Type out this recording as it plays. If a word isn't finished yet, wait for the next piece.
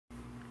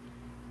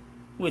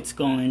What's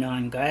going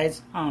on,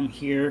 guys? I'm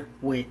here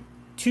with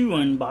 2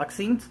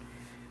 unboxings.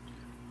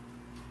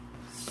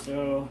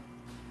 So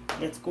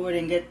let's go ahead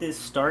and get this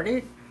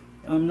started.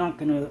 I'm not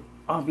gonna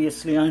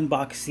obviously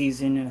unbox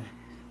these in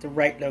the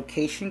right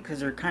location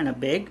because they're kind of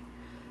big.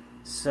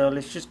 So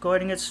let's just go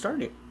ahead and get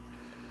started.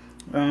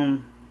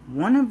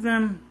 One of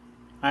them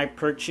I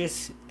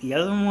purchased. The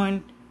other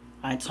one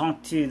I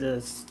talked to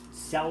the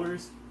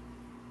sellers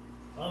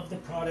of the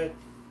product,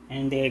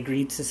 and they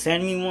agreed to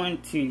send me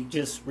one to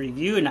just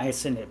review, and I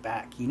send it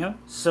back, you know?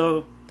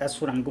 So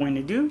that's what I'm going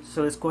to do.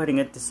 So let's go ahead and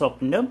get this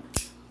opened up.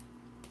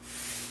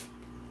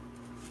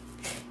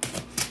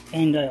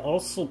 And I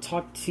also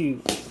talked to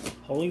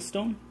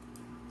Holystone,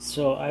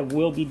 so I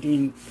will be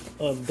doing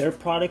their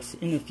products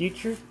in the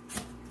future.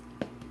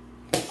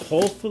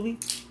 Hopefully.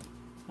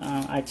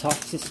 I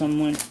talked to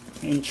someone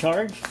in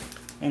charge,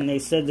 and they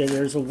said that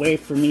there's a way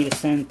for me to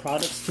send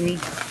products to me.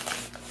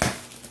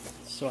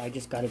 So I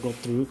just got to go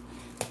through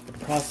the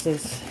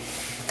process.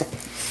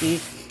 See,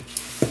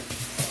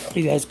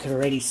 you guys could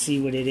already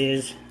see what it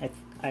is.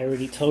 I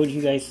already told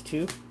you guys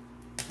to.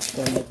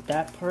 Go and look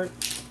that part.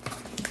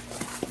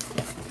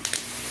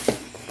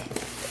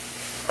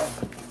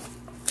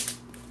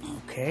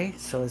 Okay,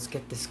 so let's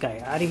get this guy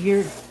out of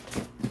here.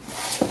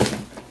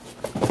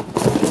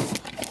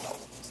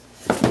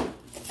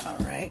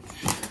 Alright.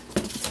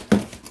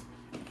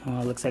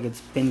 Looks like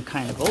it's been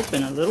kind of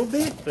open a little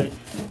bit, but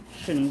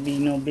shouldn't be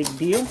no big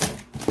deal.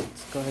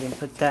 Let's go ahead and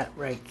put that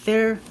right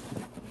there.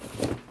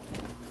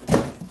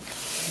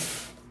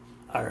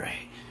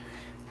 Alright.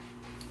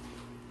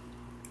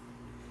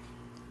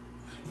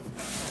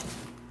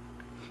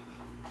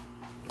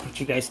 Let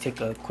you guys take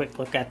a quick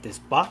look at this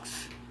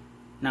box.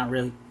 Not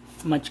really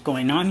much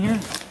going on here.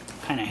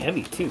 Kind of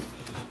heavy too.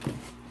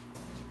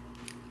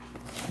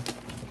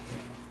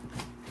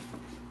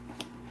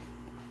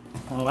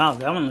 Oh wow,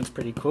 that one looks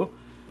pretty cool.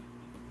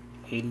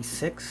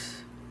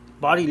 86.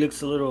 Body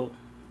looks a little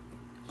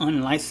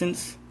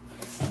unlicensed.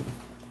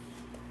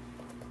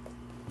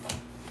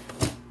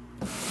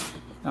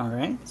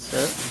 Alright, so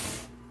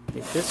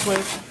get this way.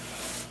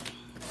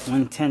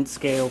 1/10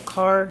 scale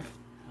car.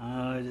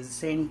 Does it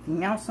say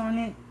anything else on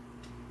it?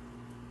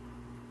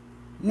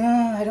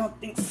 No, I don't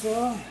think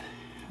so.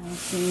 I don't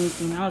see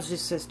anything else. It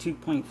just says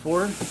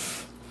 2.4.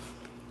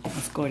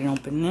 Let's go ahead and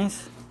open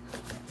this.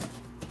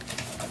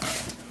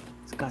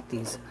 It's got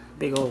these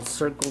big old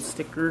circle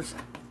stickers.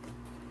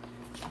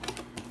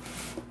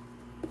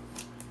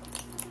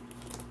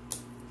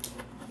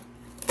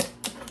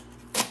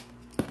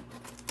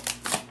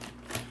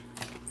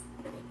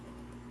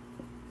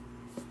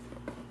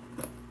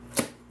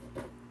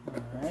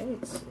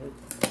 Alright, so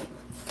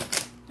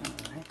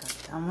alright, got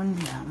that one,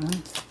 that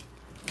one.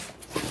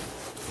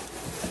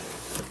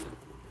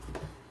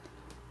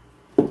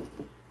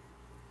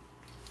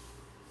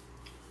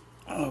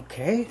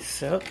 Okay,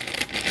 so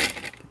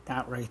put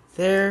that right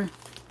there.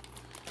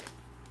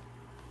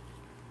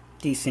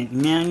 Decent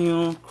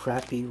manual,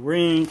 crappy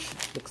wrench,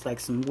 looks like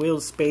some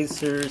wheel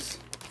spacers,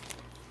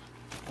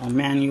 a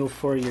manual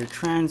for your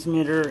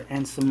transmitter,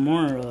 and some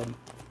more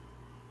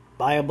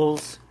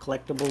buyables,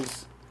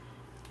 collectibles.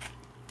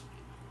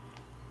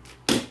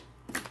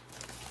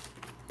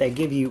 They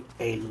give you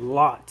a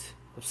lot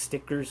of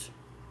stickers,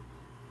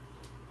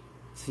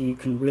 so you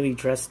can really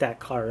dress that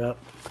car up.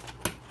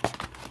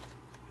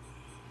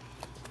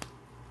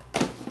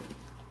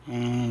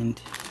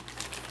 And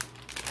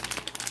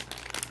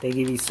they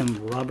give you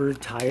some rubber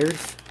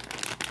tires.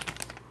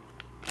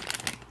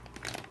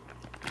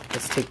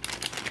 Let's take,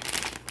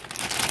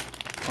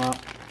 well,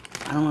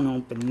 I don't want to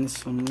open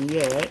this one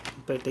yet,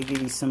 but they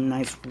give you some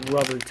nice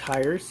rubber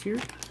tires here.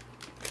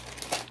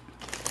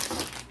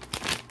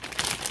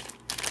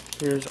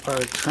 Here's our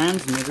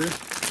transmitter.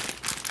 Let's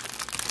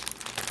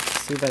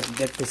see if I can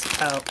get this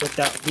out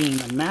without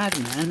being a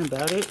madman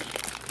about it.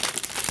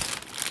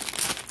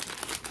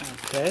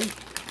 Okay.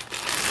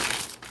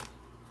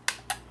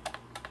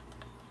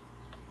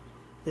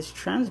 This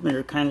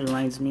transmitter kind of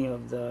reminds me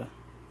of the,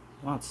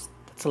 wow,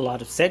 that's a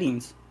lot of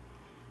settings.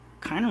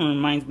 Kind of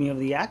reminds me of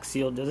the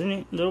Axial, doesn't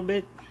it? A little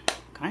bit?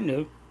 Kind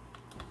of.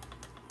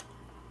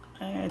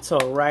 It's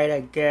alright,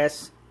 I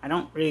guess. I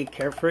don't really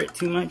care for it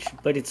too much,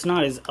 but it's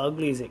not as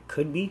ugly as it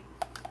could be.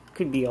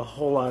 Could be a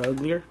whole lot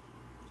uglier.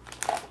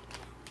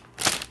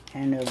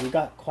 And we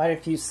got quite a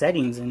few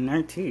settings in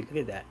there too. Look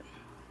at that.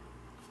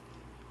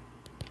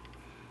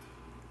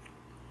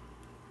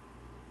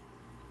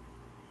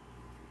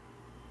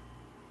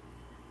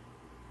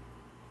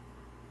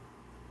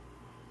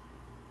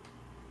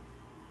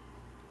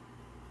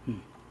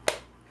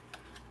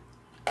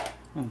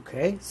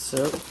 Okay,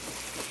 so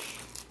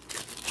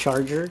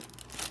charger.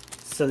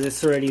 So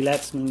this already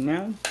lets me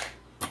know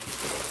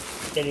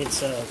that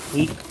it's a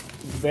weak,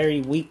 very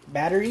weak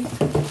battery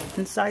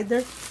inside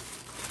there.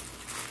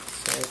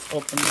 So let's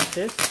open up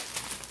this.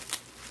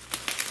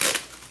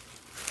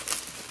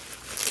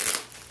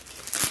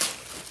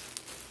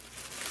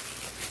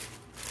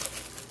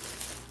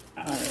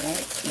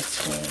 Alright,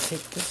 let's go ahead and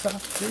take this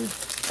off too.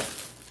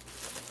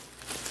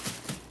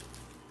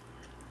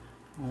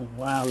 Oh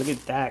wow, look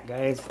at that,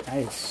 guys. That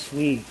is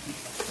sweet.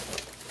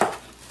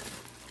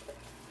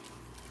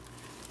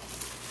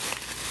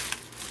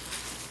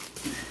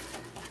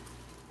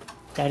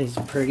 That is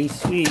pretty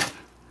sweet.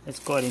 Let's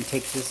go ahead and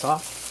take this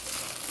off.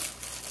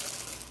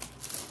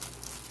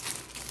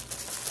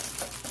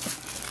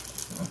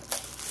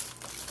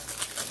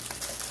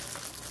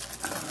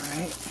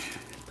 Alright,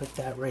 put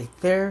that right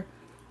there.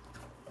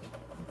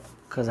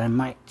 Because I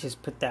might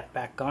just put that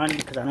back on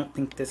because I don't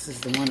think this is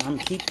the one I'm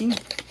keeping.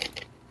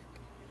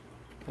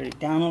 Put it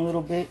down a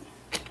little bit.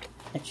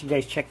 Let you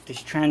guys check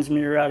this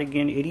transmitter out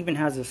again. It even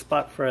has a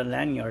spot for a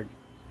lanyard.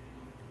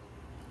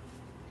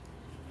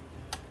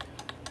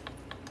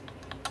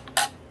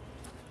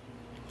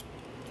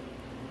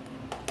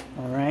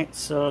 Alright,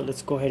 so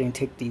let's go ahead and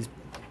take these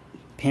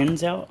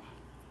pins out.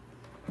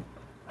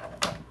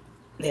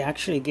 They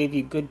actually gave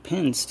you good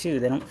pins too.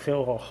 They don't feel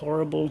all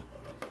horrible.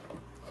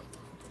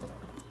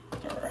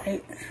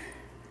 Alright.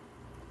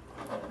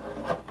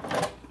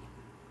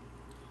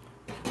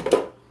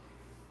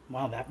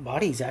 Wow, that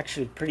body's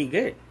actually pretty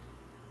good.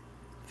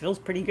 Feels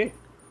pretty good.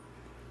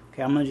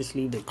 Okay, I'm gonna just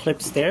leave the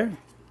clips there.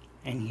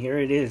 And here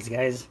it is,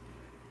 guys.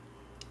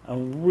 A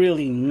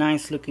really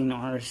nice looking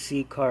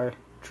RC car,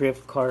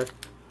 drift car.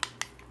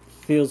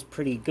 Feels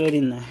pretty good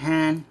in the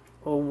hand.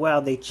 Oh wow,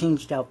 they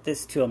changed out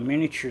this to a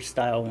miniature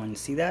style one.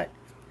 See that?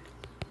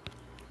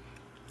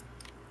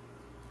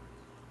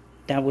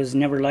 That was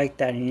never like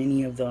that in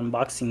any of the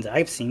unboxings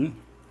I've seen.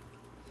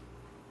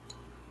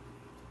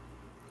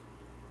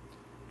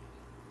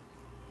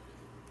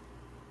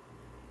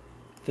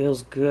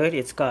 Feels good.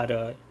 It's got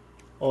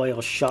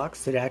oil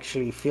shocks that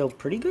actually feel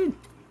pretty good.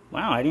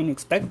 Wow, I didn't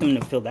expect them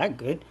to feel that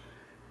good.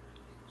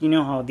 You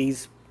know how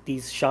these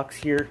shocks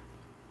here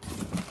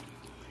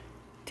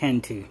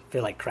tend to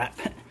feel like crap.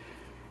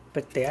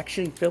 But they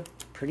actually feel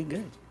pretty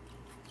good.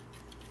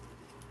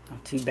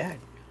 Not too bad.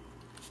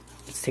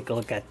 Let's take a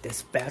look at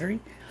this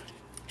battery.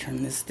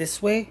 Turn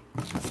this way.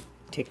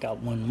 Take out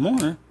one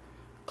more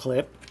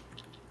clip.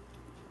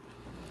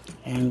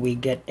 And we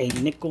get a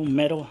nickel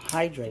metal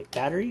hydride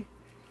battery.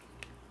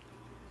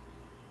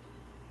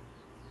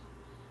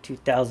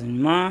 2000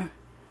 mAh.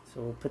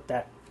 So we'll put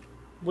that,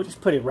 we'll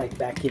just put it right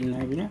back in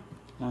there, you know.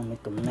 I don't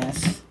make a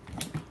mess.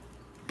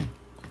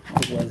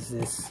 What was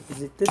this?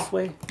 Is it this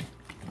way?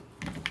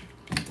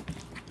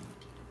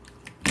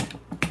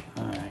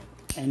 Alright.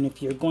 And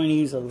if you're going to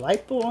use a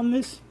LiPo on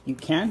this, you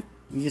can.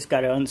 You just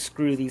got to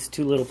unscrew these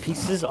two little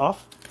pieces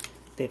off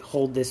that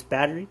hold this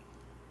battery.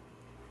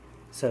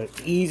 So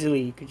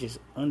easily you could just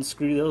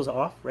unscrew those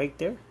off right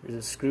there. There's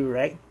a screw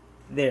right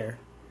there.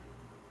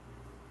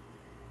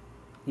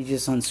 You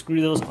just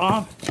unscrew those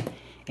off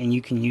and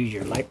you can use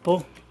your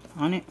LiPo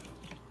on it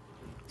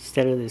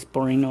instead of this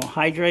boring old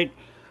hydride.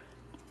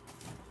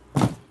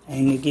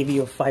 And they give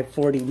you a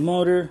 540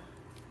 motor,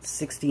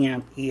 60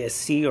 amp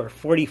ESC or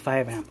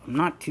 45 amp. I'm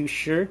not too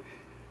sure.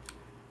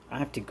 I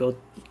have to go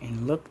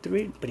and look through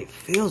it, but it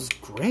feels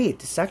great.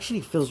 This actually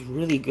feels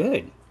really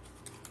good.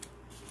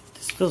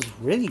 This feels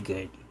really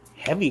good.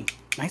 Heavy,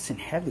 nice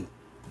and heavy.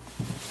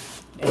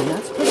 And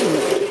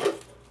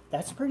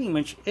that's pretty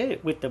much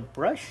it with the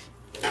brush.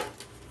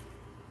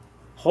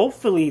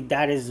 Hopefully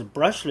that is a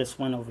brushless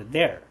one over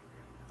there.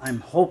 I'm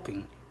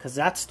hoping, because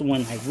that's the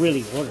one I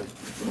really ordered.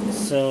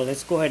 So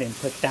let's go ahead and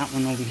put that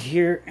one over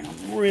here. And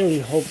I'm really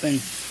hoping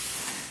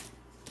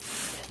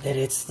that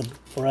it's the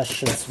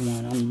brushless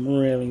one. I'm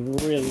really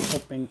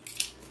hoping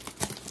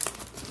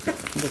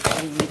that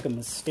I didn't make a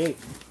mistake.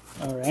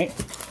 Alright.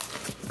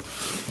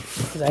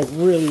 Because I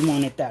really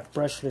wanted that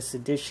brushless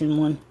edition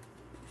one.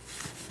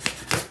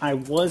 I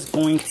was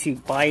going to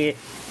buy it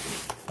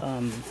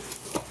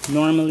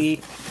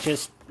normally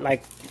just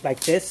like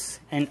this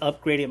and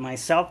upgrade it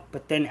myself,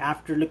 but then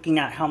after looking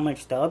at how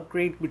much the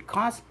upgrade would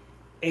cost,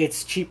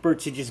 it's cheaper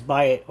to just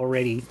buy it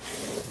already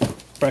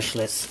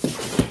brushless.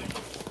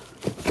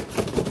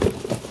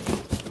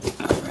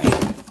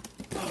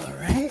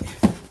 Alright.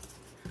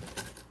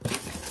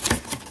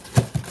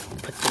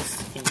 Put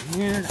this in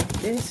here like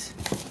this.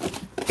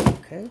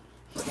 Okay.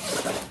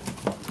 Let's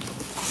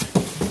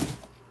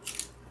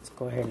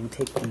go ahead and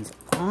take these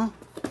off.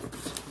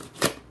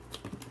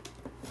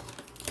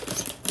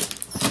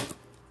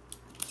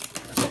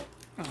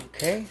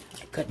 Okay,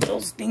 cut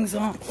those things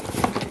off.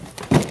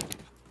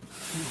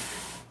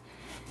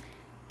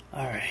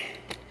 Alright.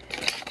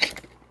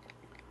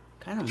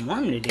 Kind of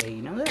warm today,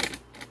 you know that?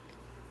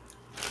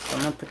 So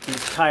I'm going to put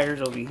these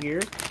tires over here.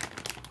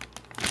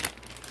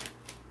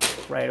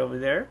 Right over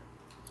there.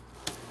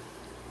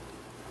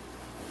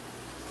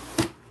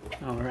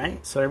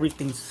 Alright, so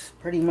everything's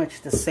pretty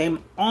much the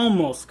same.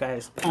 Almost,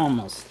 guys.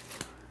 Almost.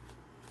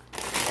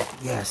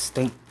 Yes,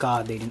 thank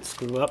God they didn't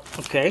screw up.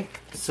 Okay,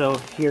 so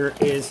here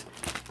is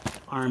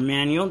our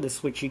manual. This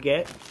is what you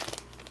get.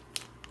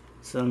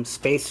 Some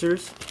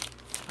spacers.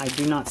 I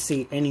do not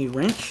see any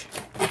wrench.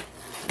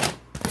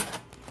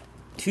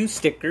 2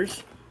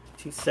 stickers.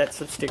 2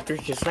 sets of stickers,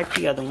 just like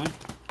the other one.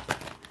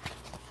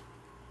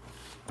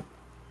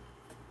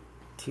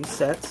 2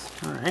 sets.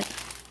 Alright.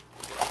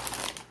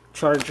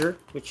 Charger,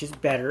 which is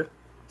better.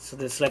 So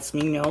this lets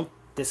me know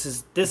this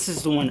is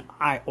the one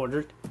I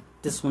ordered.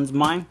 This one's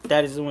mine.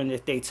 That is the one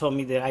that they told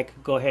me that I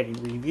could go ahead and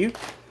review.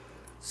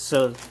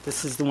 So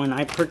this is the one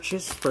I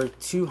purchased for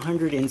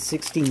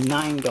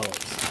 $269.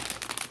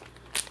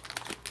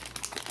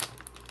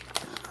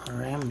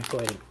 Alright, I'm going to go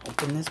ahead and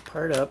open this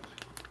part up.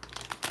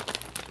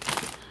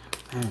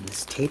 Man,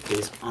 this tape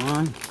is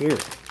on here.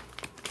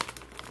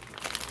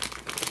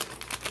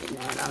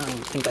 Man, I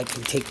don't think I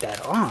can take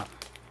that off.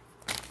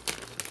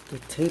 The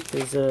tape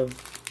is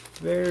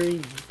very,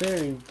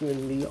 very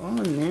goodly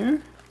on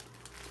there.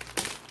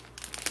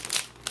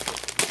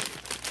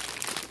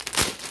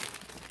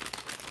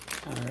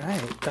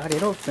 Alright, got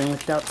it open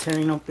without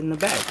tearing open the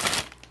bag.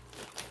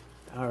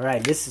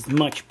 Alright, this is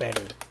much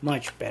better.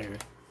 Much better.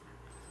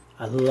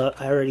 I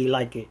already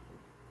like it.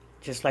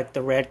 Just like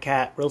the Red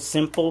Cat. Real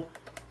simple,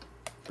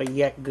 but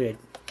yet good.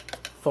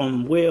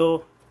 Foam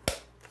wheel.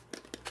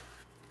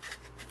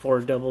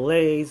 4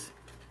 AA's.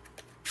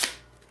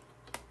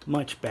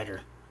 Much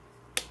better.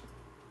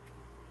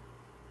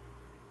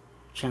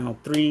 Channel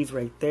 3's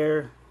right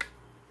there.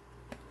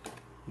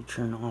 You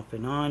turn off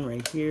and on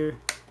right here.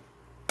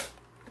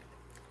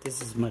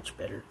 This is much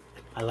better.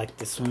 I like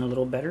this one a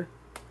little better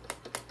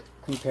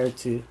compared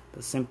to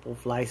the simple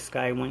Fly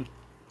Sky one.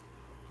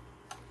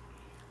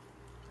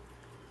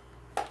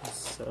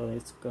 So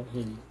let's go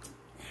ahead and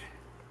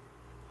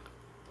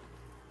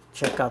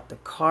check out the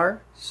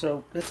car.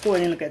 So let's go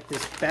ahead and look at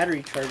this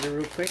battery charger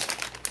real quick.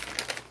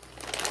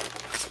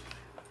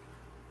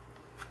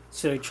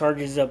 So it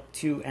charges up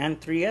 2 and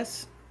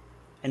 3S.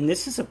 And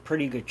this is a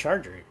pretty good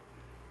charger.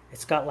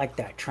 It's got like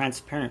that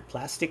transparent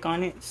plastic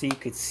on it so you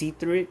could see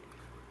through it.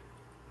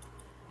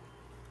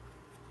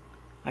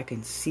 I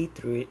can see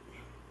through it.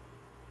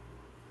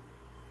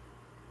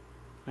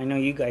 I know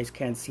you guys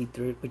can't see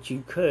through it, but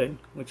you could,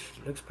 which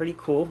looks pretty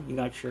cool. You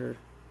got your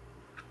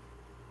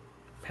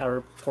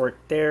power port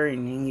there,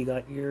 and then you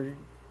got your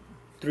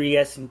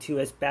 3S and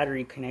 2S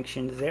battery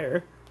connections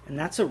there. And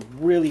that's a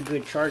really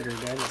good charger,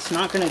 guys. It's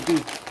not going to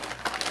do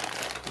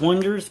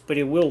wonders, but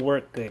it will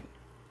work good.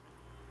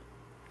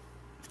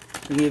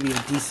 It'll give you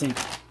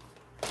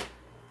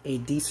a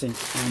decent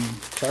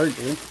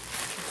charger.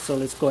 So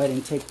let's go ahead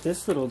and take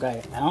this little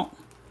guy out.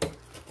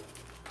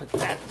 Put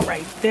that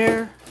right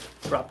there.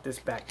 Drop this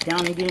back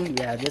down again.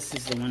 Yeah, this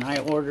is the one I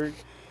ordered.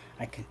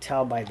 I can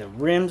tell by the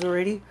rims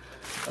already.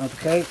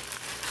 Okay.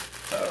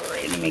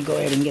 Alright, let me go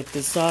ahead and get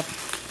this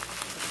off.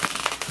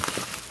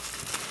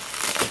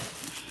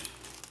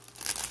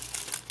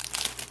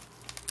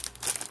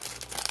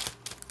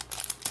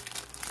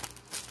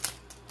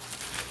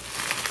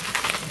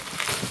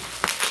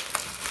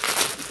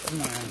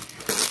 Come on.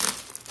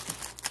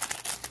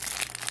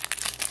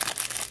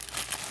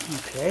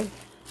 Okay.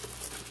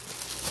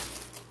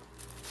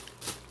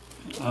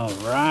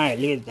 Alright,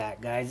 look at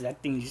that, guys.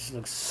 That thing just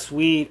looks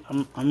sweet.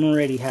 I'm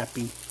already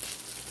happy.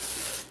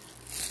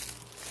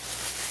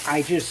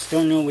 I just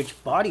don't know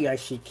which body I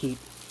should keep.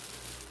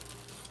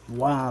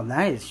 Wow,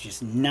 that is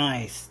just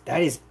nice.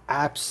 That is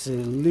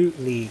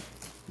absolutely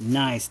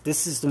nice.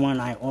 This is the one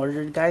I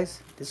ordered,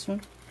 guys. This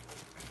one.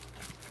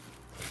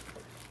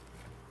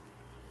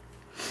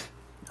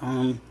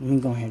 Let me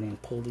go ahead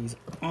and pull these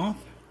off.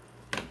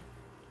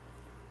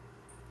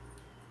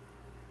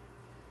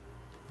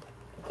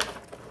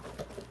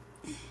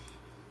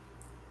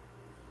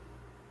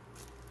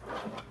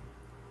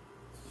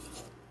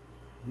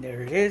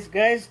 There it is,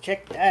 guys.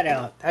 Check that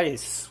out. That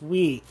is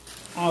sweet.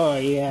 Oh,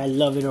 yeah. I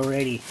love it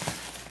already.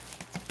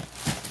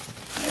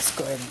 Let's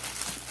go ahead and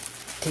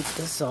take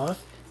this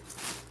off.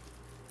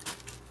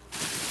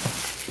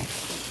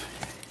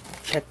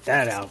 Check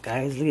that out,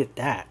 guys. Look at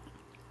that.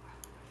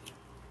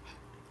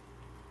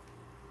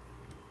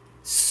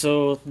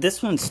 So,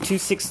 this one's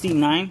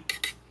 $269.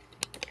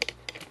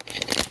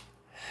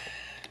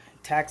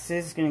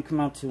 Taxes is going to come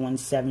out to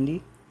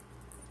 $170.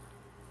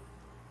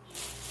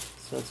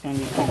 So it's going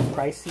to be kind of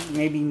pricey,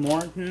 maybe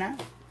more than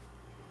that.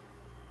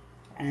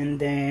 And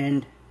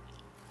then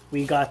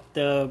we got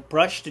the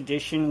brushed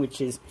edition,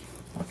 which is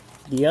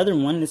the other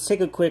one. Let's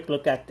take a quick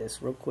look at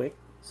this real quick.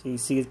 So you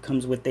see it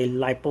comes with a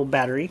LiPo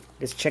battery.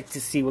 Let's check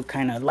to see what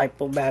kind of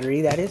LiPo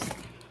battery that is.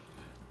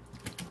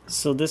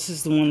 So this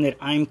is the one that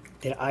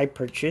I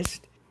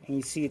purchased, and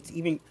you see it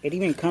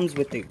even comes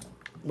with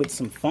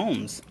some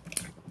foams.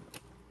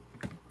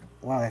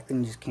 Wow, that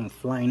thing just came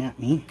flying at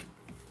me.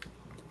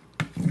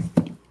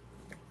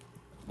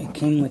 It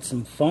came with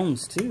some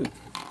foams too,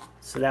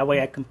 so that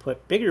way I can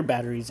put bigger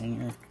batteries in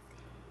here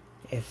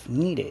if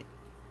needed.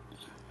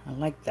 I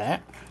like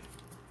that.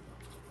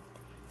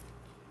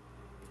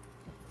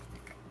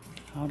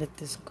 How did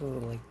this go?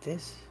 Like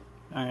this?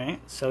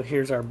 Alright, so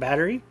here's our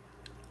battery.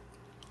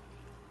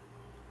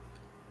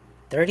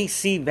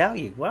 30C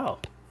value. Wow,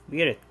 we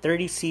get a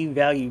 30C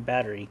value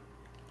battery.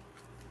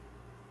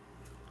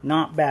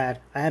 Not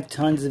bad. I have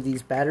tons of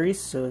these batteries,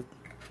 so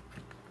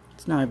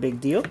it's not a big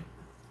deal.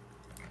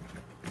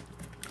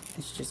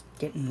 It's just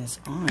getting this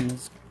on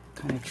is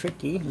kind of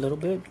tricky a little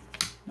bit.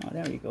 Oh,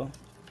 there we go.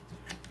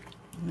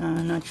 No,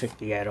 not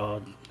tricky at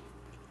all.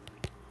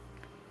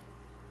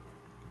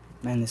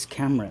 Man, this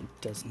camera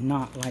does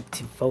not like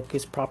to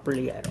focus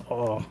properly at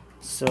all.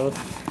 So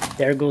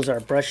there goes our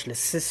brushless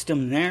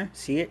system there.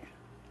 See it?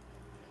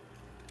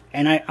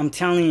 And I'm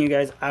telling you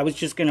guys, I was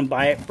just going to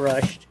buy it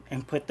brushed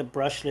and put the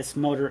brushless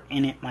motor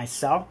in it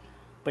myself.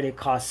 But it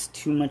costs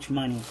too much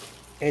money.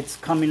 It's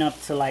coming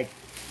up to like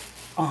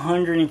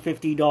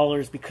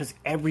 $150 because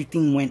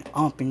everything went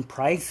up in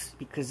price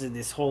because of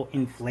this whole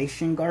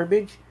inflation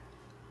garbage.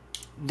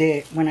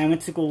 That when I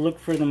went to go look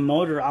for the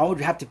motor, I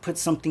would have to put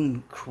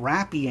something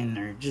crappy in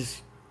there.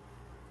 Just,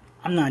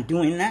 I'm not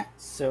doing that.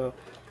 So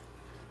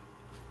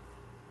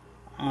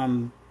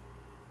I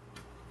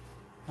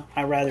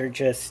rather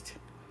just,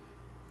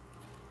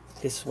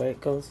 this way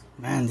it goes.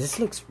 Man, this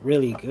looks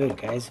really good,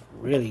 guys.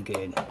 Really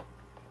good.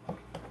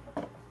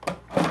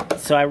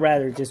 So I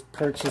rather just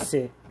purchase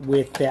it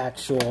with the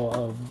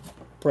actual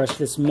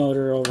brushless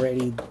motor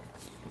already,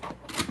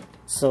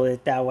 so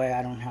that way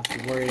I don't have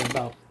to worry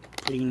about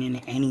putting in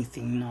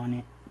anything on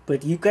it.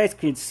 But you guys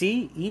could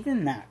see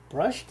even that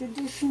brushed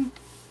edition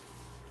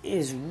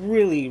is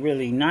really,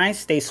 really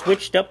nice. They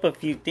switched up a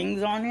few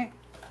things on it.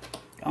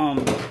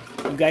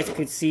 You guys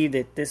could see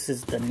that this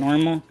is the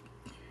normal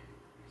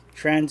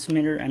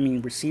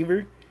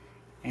receiver,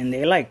 and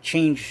they like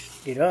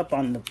changed it up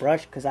on the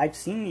brush, because I've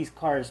seen these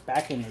cars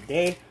back in the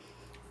day.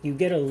 You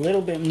get a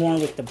little bit more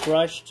with the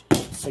brushed,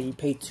 so you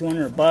pay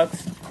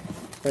 $200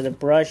 for the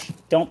brush.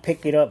 Don't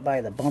pick it up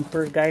by the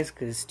bumper, guys,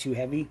 because it's too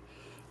heavy.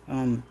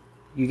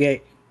 You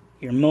get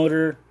your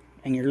motor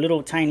and your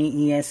little tiny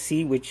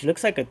ESC, which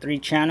looks like a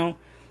 3-channel,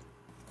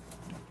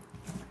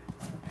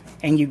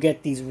 and you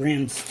get these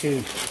rims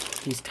too,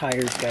 these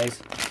tires,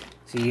 guys,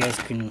 so you guys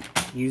can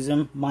use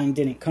them. Mine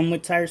didn't come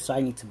with tires, so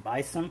I need to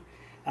buy some.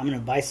 I'm gonna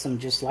buy some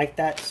just like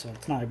that, so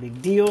it's not a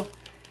big deal.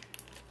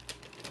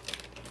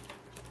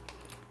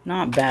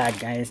 Not bad,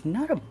 guys.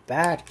 Not a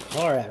bad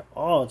car at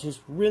all.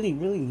 Just really,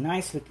 really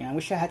nice looking. I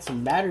wish I had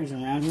some batteries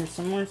around here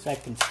somewhere so I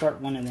can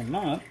start one of them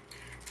up.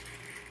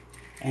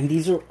 And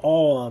these are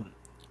all,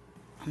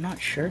 I'm not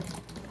sure.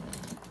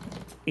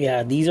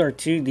 Yeah, these are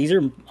too. These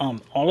are,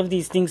 all of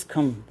these things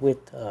come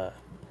with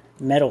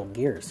metal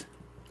gears.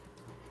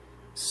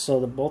 So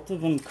the both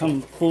of them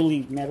come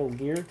fully metal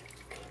geared.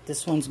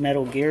 This one's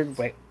metal geared,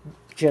 right,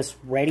 just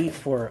ready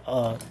for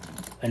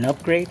an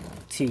upgrade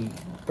to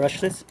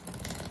brushless.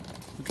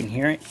 You can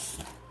hear it.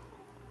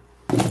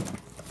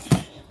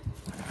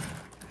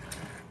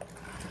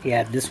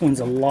 Yeah, this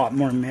one's a lot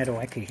more metal.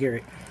 I could hear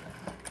it.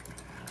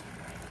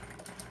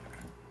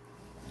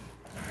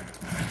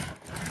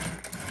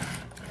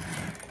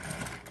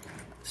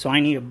 So I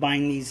need to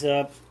bind these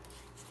up,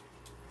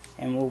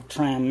 and we'll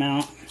try them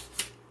out.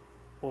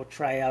 We'll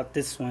try out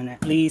this one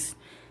at least,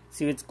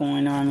 see what's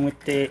going on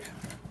with it.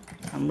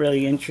 I'm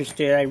really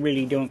interested. I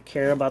really don't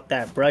care about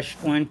that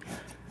brushed one.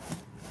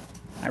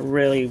 I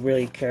really,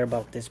 really care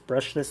about this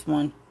brushless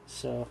one.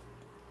 So,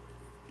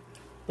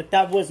 but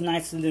that was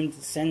nice of them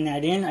to send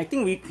that in. I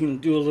think we can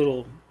do a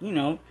little, you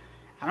know,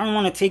 I don't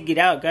want to take it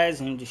out, guys,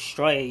 and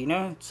destroy it, you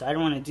know. So I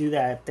don't want to do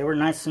that. If they were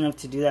nice enough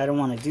to do that, I don't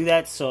want to do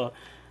that. So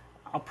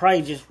I'll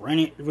probably just run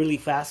it really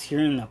fast here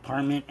in the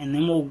apartment, and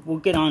then we'll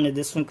get on to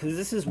this one, because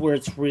this is where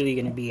it's really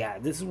going to be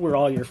at. This is where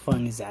all your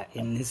fun is at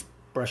in this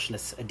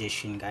brushless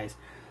edition, guys.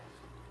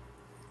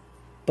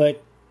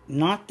 But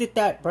not that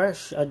that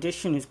brush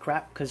edition is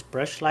crap, because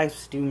brush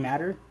lives do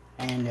matter,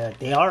 and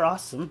they are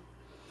awesome.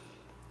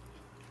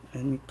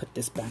 Let me put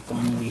this back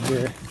on over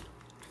here.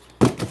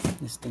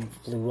 This thing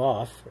flew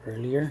off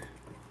earlier.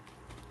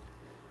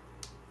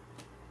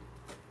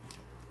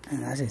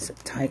 And that is a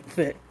tight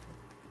fit.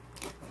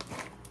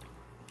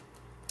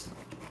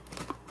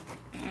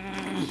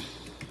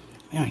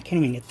 Man, I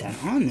can't even get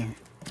that on there.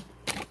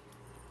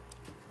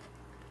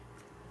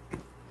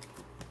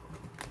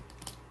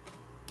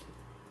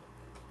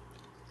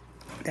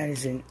 That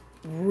is a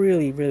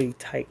really, really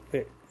tight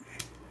fit.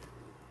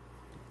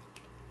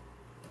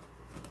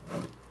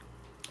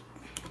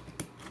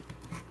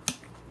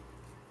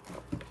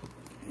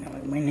 Now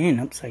it went in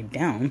upside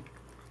down.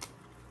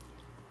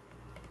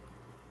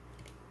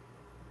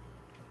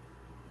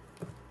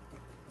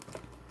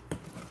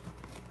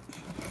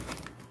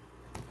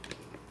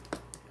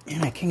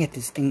 And I can't get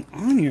this thing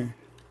on here.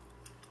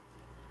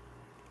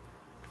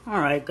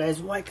 Alright, guys,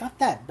 well, I got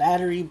that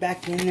battery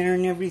back in there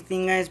and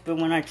everything, guys, but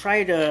when I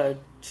try to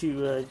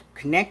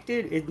connect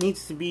it, it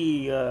needs to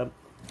be,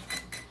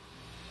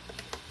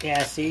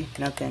 yeah, see,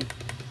 nothing.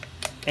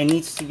 It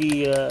needs to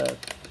be,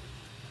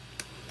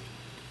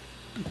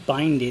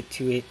 bind it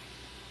to it.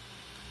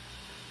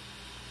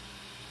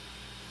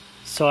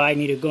 So I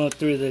need to go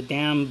through the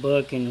damn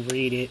book and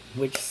read it,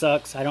 which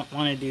sucks. I don't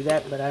want to do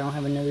that, but I don't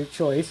have another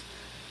choice.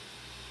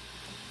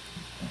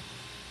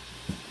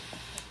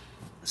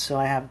 So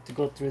I have to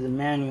go through the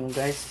manual,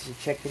 guys, to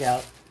check it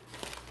out.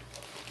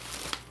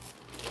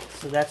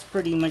 So that's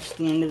pretty much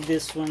the end of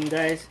this one,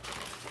 guys.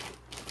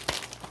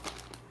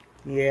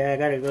 Yeah, I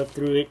gotta go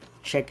through it,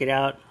 check it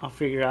out. I'll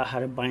figure out how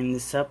to bind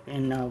this up,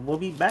 and we'll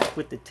be back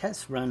with the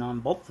test run on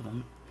both of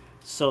them.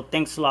 So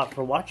thanks a lot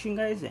for watching,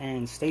 guys,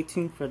 and stay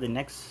tuned for the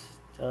next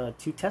 2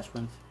 test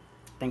runs.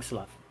 Thanks a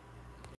lot.